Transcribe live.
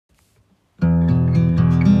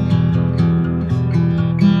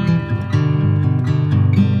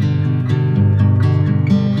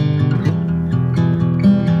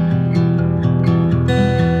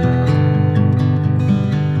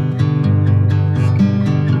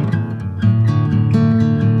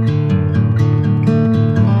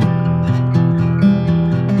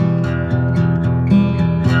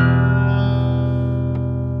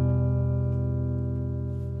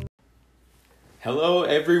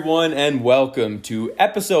everyone, and welcome to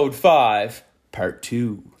episode 5, part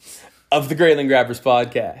 2 of the Grayling Grabbers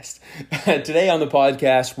podcast. Today on the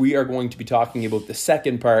podcast, we are going to be talking about the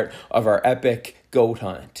second part of our epic goat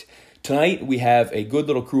hunt. Tonight, we have a good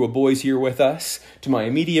little crew of boys here with us. To my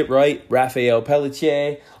immediate right, Raphael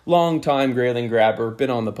Pelletier, longtime Grayling Grabber, been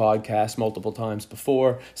on the podcast multiple times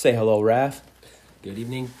before. Say hello, Raph. Good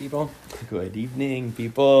evening, people. Good evening,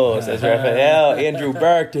 people, says Raphael. Andrew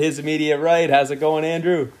Burke to his immediate right. How's it going,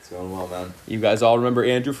 Andrew? It's going well, man. You guys all remember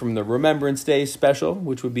Andrew from the Remembrance Day special,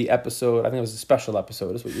 which would be episode, I think it was a special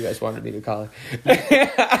episode, is what you guys wanted me to call it.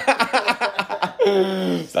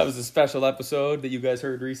 So that was a special episode that you guys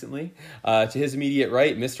heard recently. To his immediate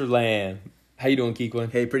right, Mr. Lamb. How you doing,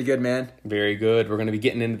 Kequyen? Hey, pretty good, man. Very good. We're going to be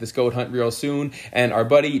getting into this goat hunt real soon. And our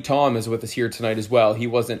buddy Tom is with us here tonight as well. He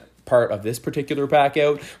wasn't part of this particular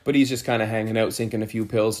Packout, but he's just kind of hanging out, sinking a few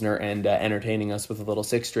Pilsner, and entertaining us with a little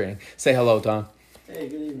six-string. Say hello, Tom. Hey,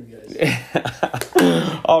 good evening,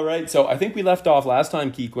 guys. All right, so I think we left off last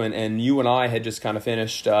time, Kequyen, and you and I had just kind of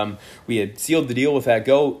finished. We had sealed the deal with that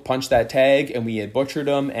goat, punched that tag, and we had butchered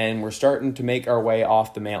him, and we're starting to make our way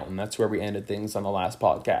off the mountain. That's where we ended things on the last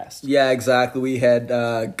podcast. Yeah, exactly. We had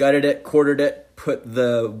gutted it, quartered it, put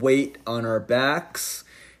the weight on our backs,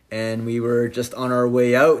 and we were just on our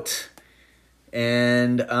way out.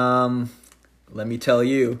 And let me tell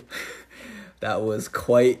you, that was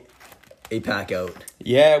quite a pack out.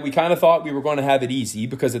 Yeah, we kind of thought we were going to have it easy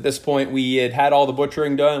because at this point we had all the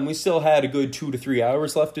butchering done. We still had a good 2 to 3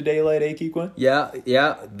 hours left of daylight, Kequyen? Yeah.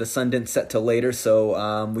 The sun didn't set till later,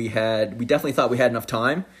 so we definitely thought we had enough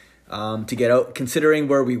time to get out. Considering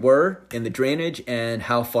where we were in the drainage and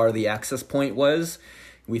how far the access point was,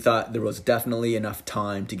 we thought there was definitely enough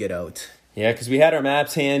time to get out. Yeah, because we had our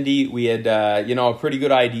maps handy. We had, a pretty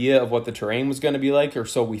good idea of what the terrain was going to be like, or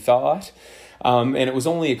so we thought. And it was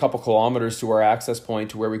only a couple kilometers to our access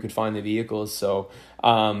point to where we could find the vehicles. So,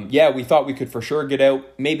 we thought we could for sure get out,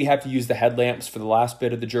 maybe have to use the headlamps for the last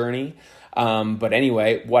bit of the journey. But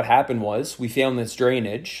anyway, what happened was we found this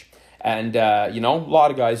drainage. And, a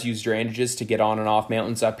lot of guys use drainages to get on and off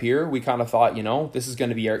mountains up here. We kind of thought, this is going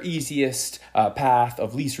to be our easiest path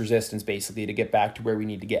of least resistance, basically, to get back to where we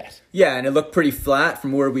need to get. Yeah, and it looked pretty flat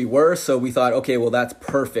from where we were. So we thought, okay, well, that's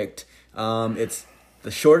perfect. It's the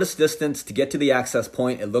shortest distance to get to the access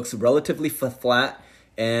point. It looks relatively flat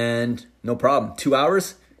and no problem. 2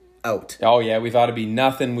 hours, out. Oh, yeah, we thought it'd be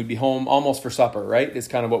nothing. We'd be home almost for supper, right? It's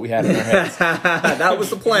kind of what we had in our heads. That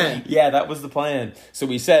was the plan. Yeah, that was the plan. So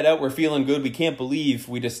we set out. We're feeling good. We can't believe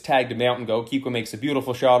we just tagged a mountain goat. Kequyen makes a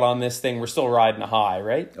beautiful shot on this thing. We're still riding a high,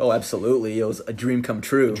 right? Oh, absolutely. It was a dream come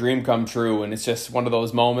true. A dream come true, and it's just one of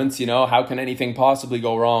those moments, how can anything possibly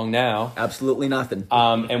go wrong now? Absolutely nothing.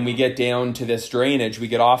 And we get down to this drainage. We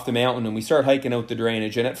get off the mountain, and we start hiking out the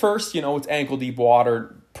drainage. And at first, it's ankle-deep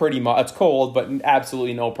water. Pretty much, it's cold, but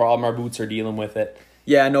absolutely no problem. Our boots are dealing with it.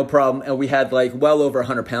 Yeah, no problem. And we had well over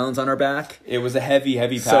 100 pounds on our back. It was a heavy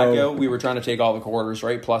Packout. We were trying to take all the quarters,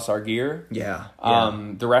 right? Plus our gear. Yeah.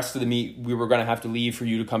 The rest of the meat, we were going to have to leave for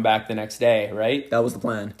you to come back the next day, right? That was the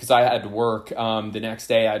plan. Because I had to work the next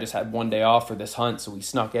day. I just had one day off for this hunt, so we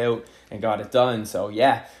snuck out and got it done. So,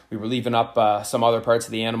 yeah, we were leaving up some other parts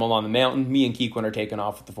of the animal on the mountain. Me and Kequyen are taking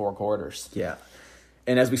off with the 4 quarters. Yeah.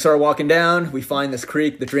 And as we start walking down, we find this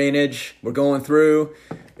creek, the drainage. We're going through.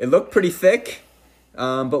 It looked pretty thick,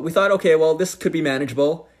 but we thought, okay, well, this could be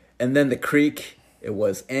manageable. And then the creek, it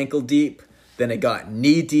was ankle deep. Then it got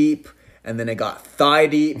knee deep. And then it got thigh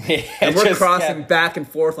deep. And we're crossing back and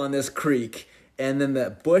forth on this creek. And then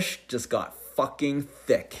the bush just got fucking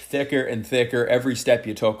thick. Thicker and thicker every step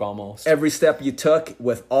you took almost. Every step you took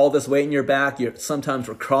with all this weight in your back. Sometimes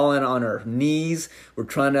we're crawling on our knees. We're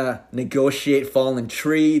trying to negotiate fallen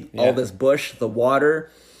tree, all this bush, the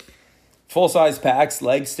water. Full-size packs,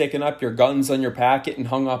 legs sticking up, your guns on your pack getting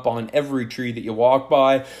hung up on every tree that you walk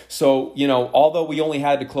by. So, although we only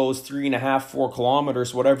had to close 3.5, 4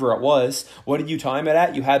 kilometers, whatever it was, what did you time it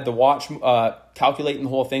at? You had the watch calculating the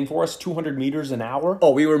whole thing for us, 200 meters an hour?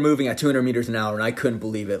 Oh, we were moving at 200 meters an hour, and I couldn't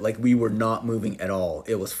believe it. We were not moving at all.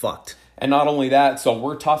 It was fucked. And not only that, so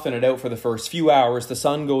we're toughing it out for the first few hours. The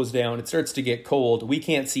sun goes down. It starts to get cold. We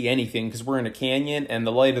can't see anything because we're in a canyon and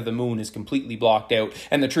the light of the moon is completely blocked out.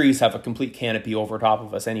 And the trees have a complete canopy over top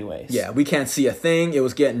of us anyways. Yeah, we can't see a thing. It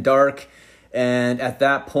was getting dark. And at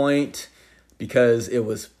that point, because it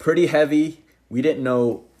was pretty heavy, we didn't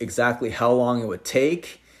know exactly how long it would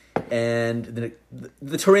take. And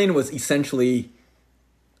the terrain was essentially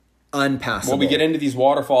unpassable. Well, we get into these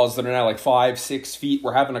waterfalls that are now like 5-6 feet.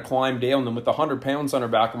 We're having to climb down them with 100 pounds on our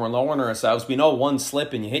back, and we're lowering ourselves. We know one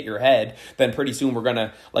slip and you hit your head, then pretty soon we're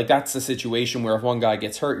gonna, like, that's the situation where if one guy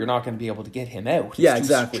gets hurt, you're not going to be able to get him out. It's Yeah, too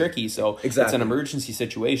exactly. tricky. So it's an emergency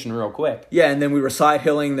situation real quick. Yeah, and then we were side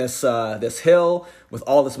hilling this hill with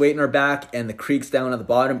all this weight in our back, and the creek's down at the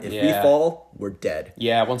bottom. If we fall, we're dead.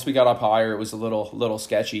 Yeah, once we got up higher, it was a little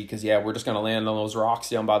sketchy because we're just gonna land on those rocks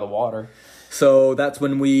down by the water. So that's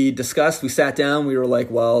when we sat down, we were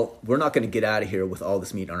like, well, we're not going to get out of here with all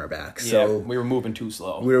this meat on our back. So we were moving too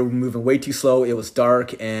slow. We were moving way too slow. It was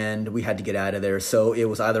dark, and we had to get out of there. So it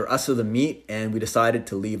was either us or the meat, and we decided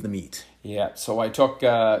to leave the meat. Yeah, so I took,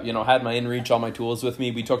 had my inReach, all my tools with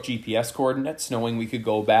me. We took GPS coordinates, knowing we could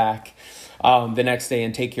go back the next day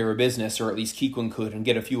and take care of business, or at least Kequyen could, and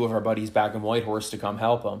get a few of our buddies back in Whitehorse to come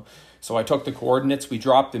help him. So I took the coordinates, we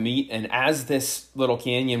dropped the meat, and as this little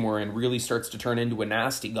canyon we're in really starts to turn into a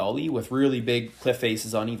nasty gully with really big cliff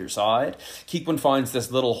faces on either side, Kequyen finds this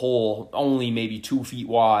little hole only maybe 2 feet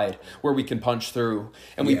wide where we can punch through.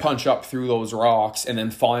 And we punch up through those rocks, and then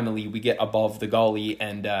finally we get above the gully,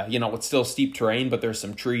 and it's still steep terrain, but there's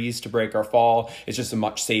some trees to break our fall. It's just a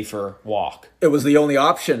much safer walk. It was the only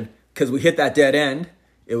option because we hit that dead end.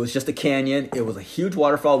 It was just a canyon. It was a huge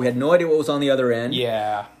waterfall. We had no idea what was on the other end.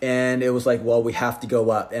 Yeah. And it was like, well, we have to go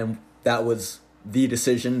up. And that was the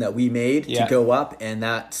decision that we made to go up. And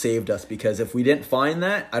that saved us, because if we didn't find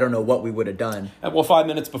that, I don't know what we would have done. Well, 5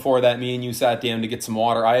 minutes before that, me and you sat down to get some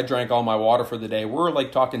water. I had drank all my water for the day. We're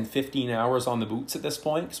like talking 15 hours on the boots at this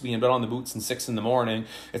point, because we had been on the boots since 6 a.m.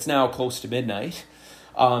 It's now close to midnight.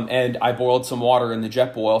 And I boiled some water in the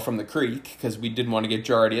jet boil from the creek because we didn't want to get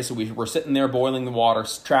giardia. So we were sitting there boiling the water,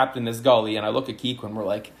 trapped in this gully. And I look at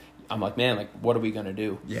Kequyen, I'm like, man, like, what are we going to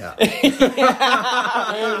do? Yeah.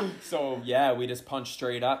 So, we just punched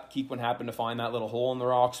straight up. Kequyen happened to find that little hole in the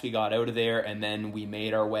rocks. We got out of there, and then we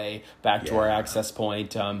made our way back to our access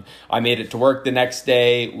point. I made it to work the next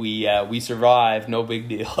day. We survived. No big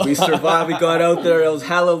deal. We survived. We got out there. It was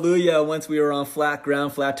hallelujah once we were on flat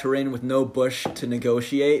ground, flat terrain with no bush to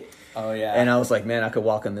negotiate. Oh, yeah. And I was like, man, I could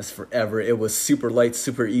walk on this forever. It was super light,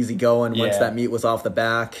 super easy going once that meat was off the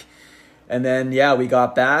back. And then, we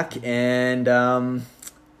got back and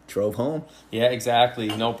drove home. Yeah, exactly.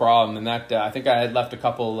 No problem. And that I think I had left a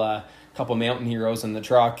couple Mountain Heroes in the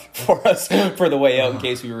truck for us for the way out in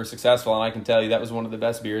case we were successful. And I can tell you that was one of the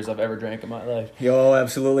best beers I've ever drank in my life. Yo,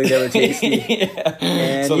 absolutely. They were tasty.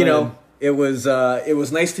 And, so it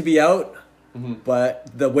was nice to be out, but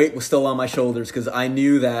the weight was still on my shoulders because I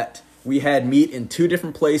knew that we had meat in 2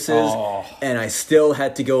 different places, and I still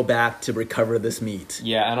had to go back to recover this meat.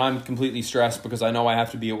 Yeah, and I'm completely stressed because I know I have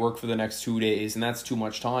to be at work for the next 2 days, and that's too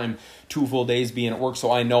much time. 2 full days being at work,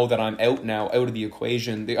 so I know that I'm out now, out of the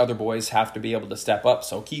equation. The other boys have to be able to step up.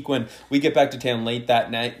 So Kequyen, we get back to town late that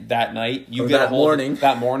night. You get that morning.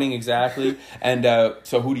 That morning, exactly. And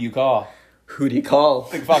so who do you call? Who do you call?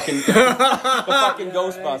 The fucking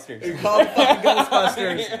Ghostbusters. You call the fucking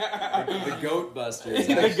Ghostbusters. The Goat Busters.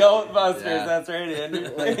 The Goat Busters, that's right, Andrew.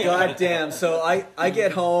 Like, goddamn. So I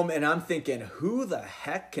get home and I'm thinking, who the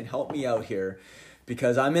heck can help me out here?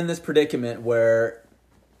 Because I'm in this predicament where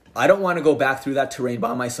I don't want to go back through that terrain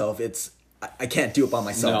by myself. I can't do it by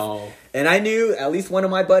myself. No. And I knew at least one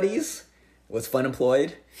of my buddies was fun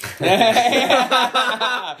employed.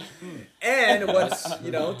 And what's,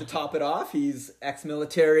 to top it off, he's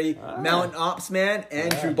ex-military, mountain ops man,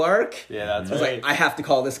 Andrew Bark. Yeah, that's I was like, I have to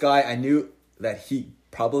call this guy. I knew that he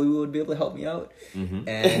probably would be able to help me out.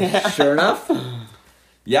 And sure enough.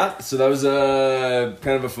 Yeah, so that was a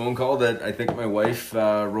kind of a phone call that I think my wife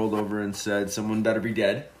rolled over and said, someone better be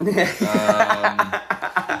dead.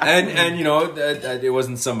 And it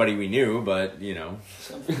wasn't somebody we knew, but,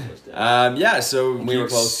 so we were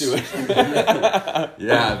close to it.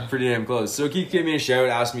 Yeah, pretty damn close. So Keith gave me a shout,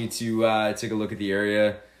 asked me to take a look at the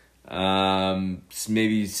area,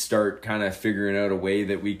 maybe start kind of figuring out a way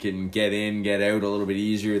that we can get in, get out a little bit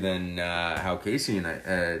easier than how Casey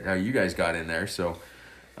and how you guys got in there. So,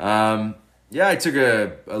 I took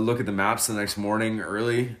a look at the maps the next morning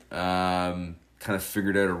early, kind of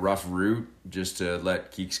figured out a rough route just to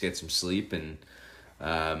let Keeks get some sleep, and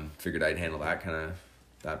figured I'd handle that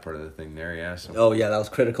part of the thing there, yeah. So. Oh, yeah, that was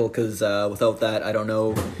critical because without that, I don't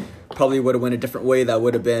know, probably would have went a different way. That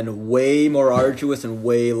would have been way more arduous and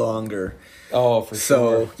way longer. Oh, for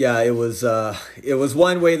sure. So, yeah, it was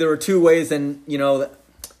one way. There were 2 ways, and,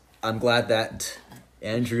 I'm glad that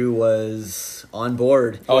Andrew was on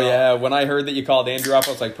board. Oh, yeah. When I heard that you called Andrew up,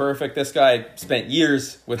 I was like, perfect. This guy spent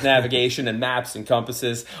years with navigation and maps and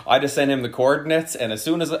compasses. I just sent him the coordinates, and as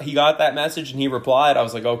soon as he got that message and he replied, I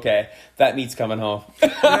was like, okay, that meat's coming home.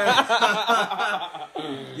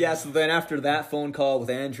 Yeah, so then after that phone call with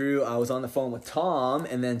Andrew, I was on the phone with Tom,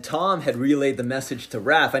 and then Tom had relayed the message to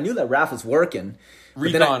Raph. I knew that Raph was working.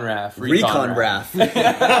 Recon Raph.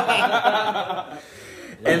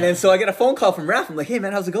 And then so I get a phone call from Raph. I'm like, hey,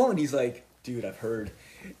 man, how's it going? He's like, dude, I've heard.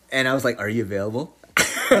 And I was like, are you available?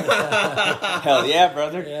 Hell yeah,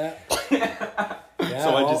 brother. Yeah.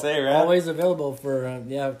 So what'd you say, Raph? Always available for,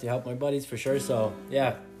 to help my buddies for sure. So,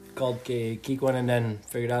 yeah, called Kequyen and then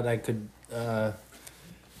figured out I could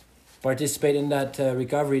participate in that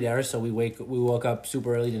recovery there. So we woke up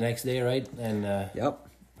super early the next day, right? And Yep.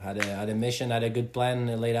 had a mission, had a good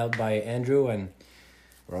plan laid out by Andrew, and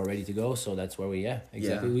we're all ready to go. So that's where we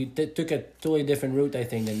exactly. Yeah. We took a totally different route, I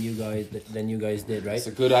think, than you guys did, right? It's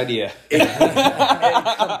a good idea.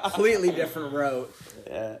 A completely different route.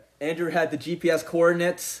 Yeah. Andrew had the GPS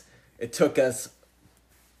coordinates. It took us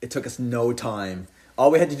no time.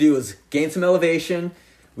 All we had to do was gain some elevation.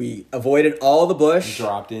 We avoided all the bush.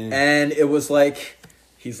 Dropped in. And it was like,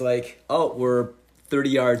 he's like, oh, we're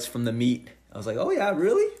 30 yards from the meet. I was like, oh yeah,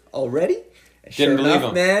 really? Already? And Didn't believe enough,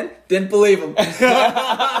 him. man. Didn't believe him.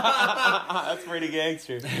 That's pretty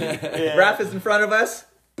gangster. Yeah. Raph is in front of us.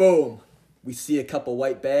 Boom. We see a couple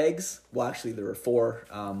white bags. Well, actually, there were four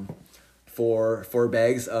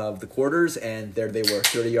bags of the quarters, and there they were,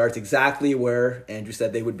 30 yards, exactly where Andrew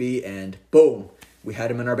said they would be. And boom, we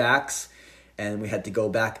had them in our backs, and we had to go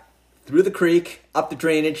back through the creek, up the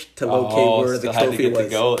drainage to locate where the trophy was. The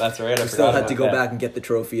goat. That's right. We still had to go back and get the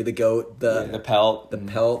trophy, the goat, the pelt,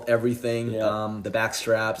 everything, Yeah. The back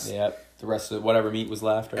straps. Yeah, the rest of whatever meat was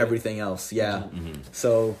left. Right? Everything else, yeah. Mm-hmm.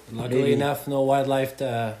 So Luckily enough, no wildlife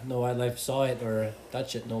saw it or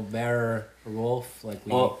touched it. No bear or wolf.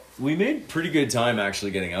 Well, we made pretty good time actually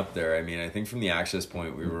getting up there. I mean, I think from the access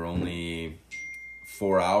point we were only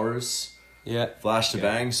 4 hours. Yeah, Flash to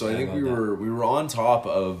bang. So I think we about were on top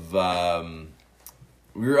of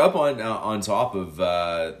we were up on top of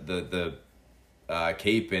the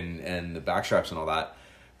cape and the backstraps and all that.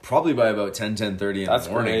 Probably by about 10:30 in the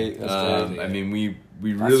morning. Great. That's great. I mean, we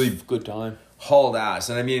That's really good time. hauled ass,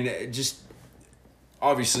 and I mean, just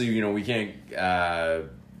obviously, we can't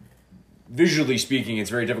visually speaking, it's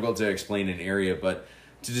very difficult to explain an area, but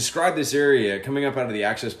to describe this area coming up out of the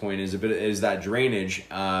access point is that drainage,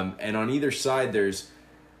 and on either side there's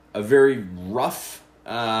a very rough,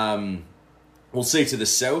 we'll say to the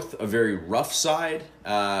south, a very rough side,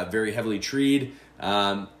 very heavily treed,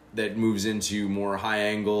 that moves into more high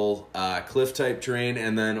angle cliff type terrain,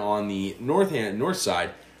 and then on the north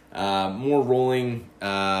side, more rolling,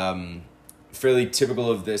 fairly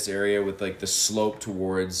typical of this area with like the slope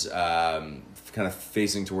towards kind of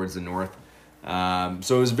facing towards the north.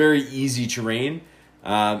 So it was very easy terrain.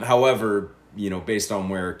 However, based on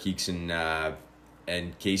where Kequyen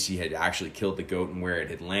and Casey had actually killed the goat and where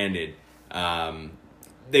it had landed,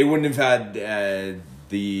 they wouldn't have had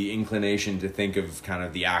the inclination to think of kind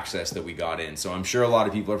of the access that we got in. So I'm sure a lot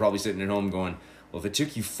of people are probably sitting at home going, well, if it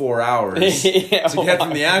took you 4 hours to get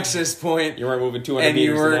from the access point, you weren't moving 200 and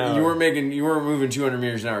meters an hour. you weren't moving 200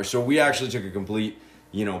 meters an hour. So we actually took a complete,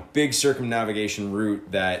 big circumnavigation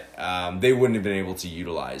route that they wouldn't have been able to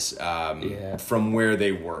utilize from where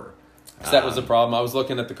they were. That was the problem. I was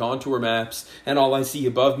looking at the contour maps, and all I see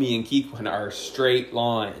above me in Kequyen are straight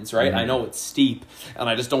lines, right? Mm-hmm. I know it's steep, and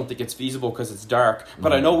I just don't think it's feasible because it's dark.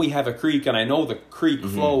 But I know we have a creek, and I know the creek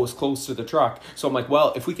flows close to the truck. So I'm like,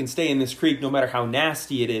 well, if we can stay in this creek, no matter how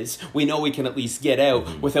nasty it is, we know we can at least get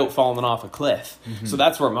out without falling off a cliff. So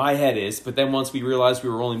that's where my head is. But then once we realized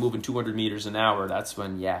we were only moving 200 meters an hour, that's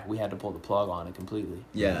when, we had to pull the plug on it completely.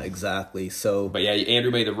 yeah, exactly. So But yeah,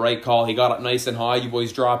 Andrew made the right call. He got up nice and high. You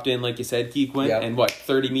boys dropped in, like you said, Kequyen, Yep. and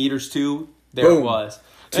 30 meters too? There Boom. it was.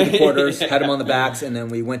 to the quarters, had them on the backs, and then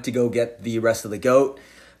we went to go get the rest of the goat.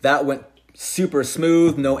 That went super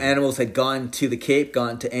smooth. No animals had gone to the cape,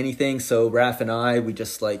 gone to anything. So Raph and I, we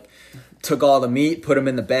just took all the meat, put them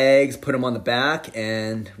in the bags, put them on the back,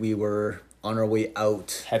 and we were on our way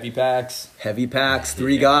out. Heavy packs. Heavy packs,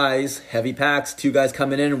 3 guys, heavy packs, 2 guys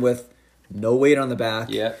coming in with no weight on the back.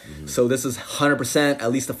 Yeah. So this is 100%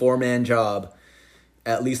 at least a 4-man job.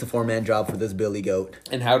 At least a 4-man job for this billy goat.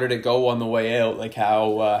 And how did it go on the way out? Like,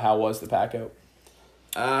 how was the Packout?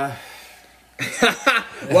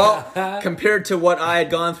 Well, compared to what I had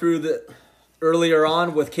gone through earlier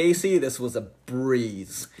on with Casey, this was a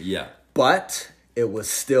breeze. Yeah. But it was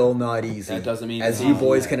still not easy. That doesn't mean as it's you easy.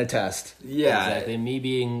 boys can attest. Yeah. Exactly. Me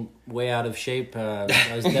being way out of shape, I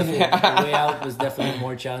was definitely the way out was definitely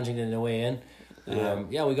more challenging than the way in.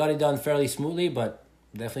 We got it done fairly smoothly, but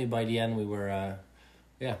definitely by the end we were,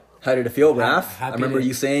 How did it feel, Raph? I happy remember to-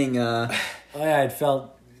 you saying, Oh yeah, it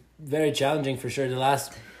felt very challenging for sure. The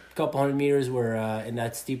last couple 100 meters were in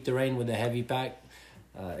that steep terrain with the heavy pack.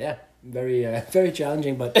 Very very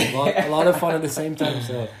challenging, but a lot of fun at the same time.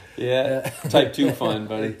 So Type 2 fun,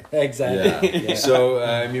 buddy. exactly. Yeah. So,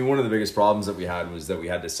 I mean, one of the biggest problems that we had was that we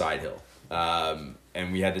had the side hill.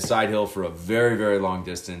 And we had the side hill for a very, very long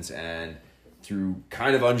distance and through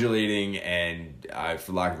kind of undulating and,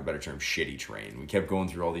 for lack of a better term, shitty terrain. We kept going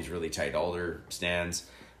through all these really tight alder stands.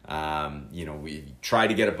 We tried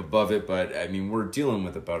to get up above it, but, I mean, we're dealing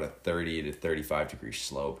with about a 30 to 35 degree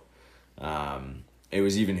slope. It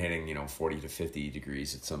was even hitting, 40 to 50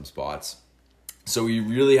 degrees at some spots. So you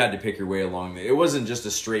really had to pick your way along. It wasn't just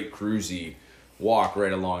a straight cruisy walk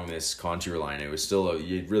right along this contour line. It was still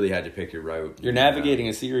you really had to pick your route. You're navigating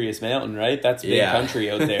a serious mountain, right? That's big Yeah. country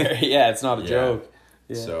out there. Yeah, it's not a joke.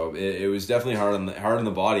 Yeah. So it was definitely hard on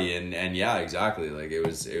the body, and yeah, exactly. Like it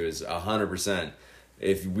was 100%.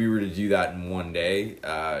 If we were to do that in one day,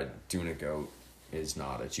 doing a goat is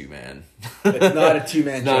not a 2-man. it's not a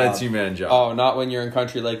 2-man job. Not a 2-man job. Oh, not when you're in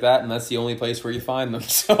country like that, and that's the only place where you find them.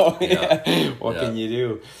 So, what can you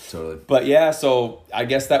do? Totally. But yeah, so I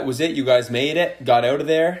guess that was it. You guys made it, got out of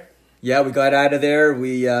there. Yeah, we got out of there.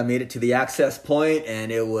 We made it to the access point,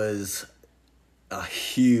 and it was a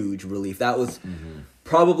huge relief. That was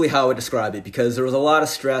probably how I would describe it, because there was a lot of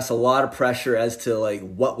stress, a lot of pressure as to like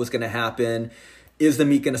what was going to happen. Is the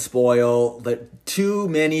meat going to spoil? Too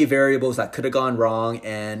many variables that could have gone wrong,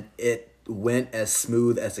 and it went as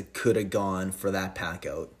smooth as it could have gone for that pack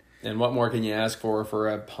out. And what more can you ask for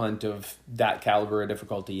a hunt of that caliber of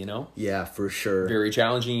difficulty, Yeah, for sure. Very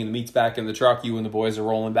challenging. The meat's back in the truck. You and the boys are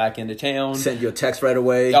rolling back into town. Sent you a text right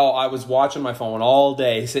away. Oh, I was watching my phone all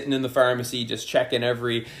day, sitting in the pharmacy, just checking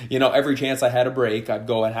every chance I had a break, I'd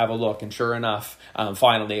go and have a look. And sure enough,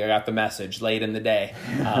 finally I got the message late in the day.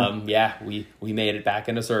 We made it back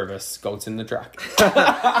into service. Goats in the truck.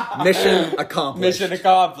 Mission accomplished. Mission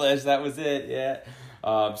accomplished. That was it. Yeah.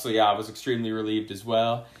 I was extremely relieved as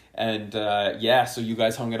well. And so you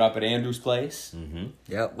guys hung it up at Andrew's place. Mm-hmm.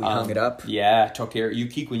 Yep, we hung it up. Yeah, took care.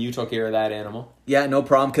 Kequyen, you took care of that animal. Yeah, no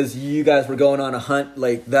problem, because you guys were going on a hunt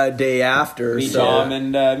like the day after. Tom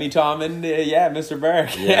and Mr.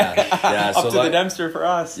 Burke. Yeah. Up to the Dempster for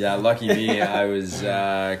us. Yeah, lucky me. I was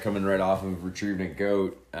coming right off of retrieving a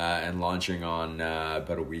goat and launching on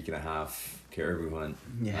about a week and a half caribou hunt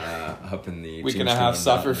up in the week and a half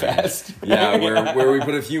Sufferfest. Yeah, where we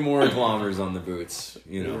put a few more kilometers on the boots,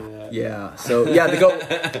 Yeah. So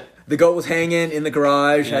the goat was hanging in the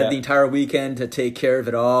garage. Had the entire weekend to take care of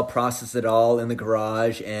it all, process it all in the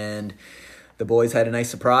garage, and the boys had a nice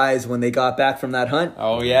surprise when they got back from that hunt.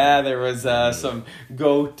 Oh yeah, there was some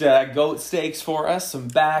goat steaks for us, some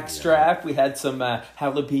backstrap. We had some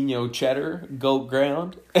jalapeno cheddar, goat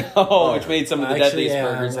ground, which made some of the deadliest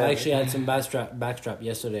burgers. I actually had some backstrap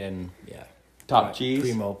yesterday, and top cheese,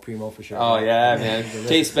 primo for sure. Oh yeah, man,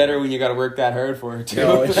 tastes better when you got to work that hard for it too.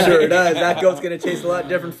 No, it sure does. That goat's gonna taste a lot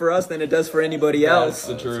different for us than it does for anybody else.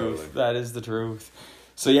 That's the truth. Totally. That is the truth.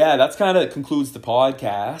 So yeah, that's kind of concludes the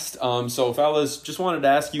podcast. So fellas, just wanted to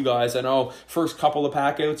ask you guys, I know first couple of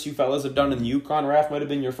packouts you fellas have done in the Yukon. Raph might have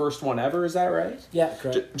been your first one ever, is that right? Yeah,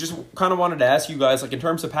 correct. Just kind of wanted to ask you guys, like in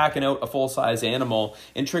terms of packing out a full-size animal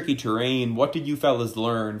in tricky terrain, what did you fellas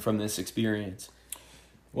learn from this experience?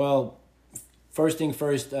 Well, first thing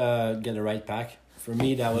first, get the right pack. For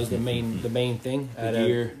me, that was the main thing. I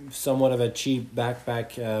had somewhat of a cheap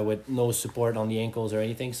backpack with no support on the ankles or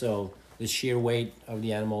anything, so the sheer weight of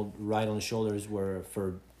the animal right on the shoulders were,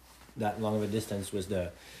 for that long of a distance, was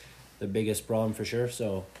the biggest problem for sure.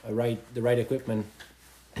 So the right equipment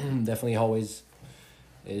definitely always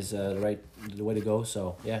is the way to go.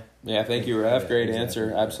 So yeah. Yeah, thank you, Raph. Great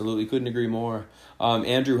answer. Absolutely, couldn't agree more.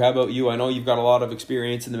 Andrew, how about you? I know you've got a lot of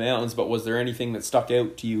experience in the mountains, but was there anything that stuck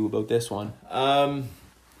out to you about this one? I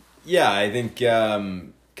think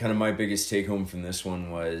kind of my biggest take home from this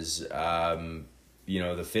one was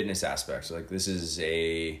the fitness aspects. Like this is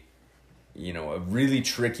a really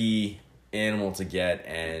tricky animal to get,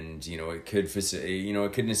 and it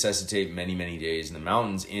could necessitate many days in the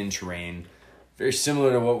mountains in terrain very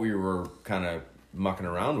similar to what we were kind of mucking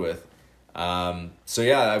around with. I've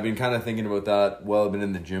been kind of thinking about that. Well, I've been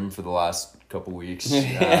in the gym for the last couple weeks.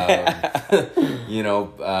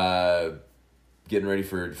 Getting ready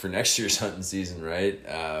for next year's hunting season, right?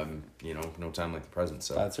 No time like the present.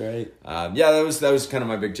 So that's right. that was kind of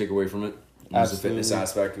my big takeaway from it. was the fitness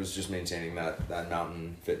aspect, was just maintaining that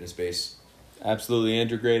mountain fitness base. Absolutely,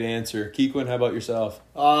 Andrew. Great answer. Kequyen, how about yourself?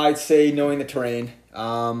 I'd say knowing the terrain.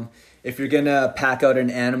 If you're gonna pack out an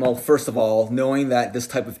animal, first of all, knowing that this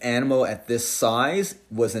type of animal at this size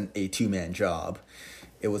wasn't a 2-man job,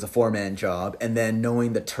 it was a 4-man job, and then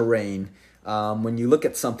knowing the terrain. When you look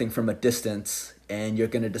at something from a distance and you're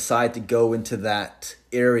gonna decide to go into that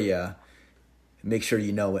area, make sure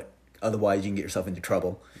you know it. Otherwise, you can get yourself into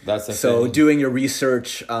trouble. That's the so thing. Doing your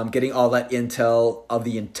research, getting all that intel of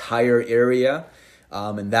the entire area,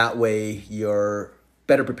 and that way you're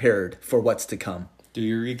better prepared for what's to come. Do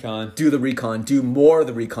your recon. Do the recon. Do more of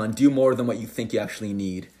the recon. Do more than what you think you actually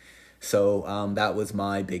need. So that was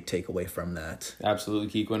my big takeaway from that. Absolutely,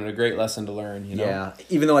 Kequyen, and a great lesson to learn. You know? Yeah,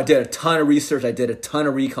 even though I did a ton of research, I did a ton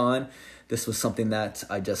of recon, this was something that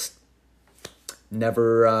I just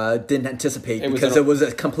never didn't anticipate because it was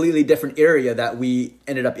a completely different area that we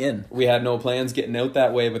ended up in. We had no plans getting out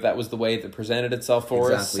that way, but that was the way that presented itself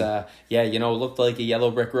for us. Yeah, it looked like a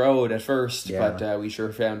yellow brick road at first, but we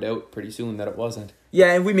sure found out pretty soon that it wasn't.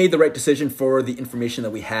 Yeah, and we made the right decision for the information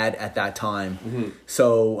that we had at that time. Mm-hmm.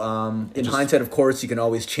 So in hindsight, of course, you can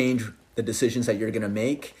always change the decisions that you're going to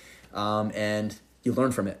make, and you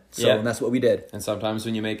learn from it. So and that's what we did. And sometimes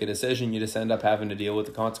when you make a decision, you just end up having to deal with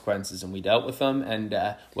the consequences. And we dealt with them. And,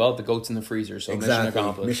 the goat's in the freezer. So mission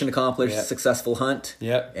accomplished. Mission accomplished. Yep. Successful hunt.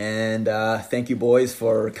 Yep. And thank you, boys,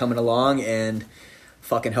 for coming along and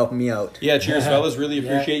fucking helping me out. Yeah, cheers, fellas. Really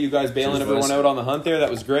appreciate you guys bailing everyone out on the hunt there. That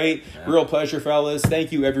was great. Yeah. Real pleasure, fellas.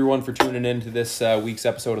 Thank you, everyone, for tuning in to this week's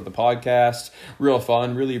episode of the podcast. Real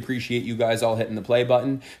fun. Really appreciate you guys all hitting the play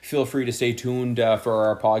button. Feel free to stay tuned for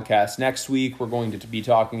our podcast next week. We're going to be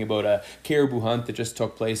talking about a caribou hunt that just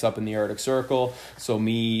took place up in the Arctic Circle. So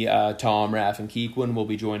me, Tom, Raph, and Kequyen will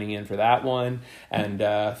be joining in for that one. And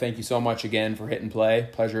thank you so much again for hitting play.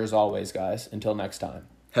 Pleasure as always, guys. Until next time.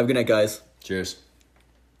 Have a good night, guys. Cheers.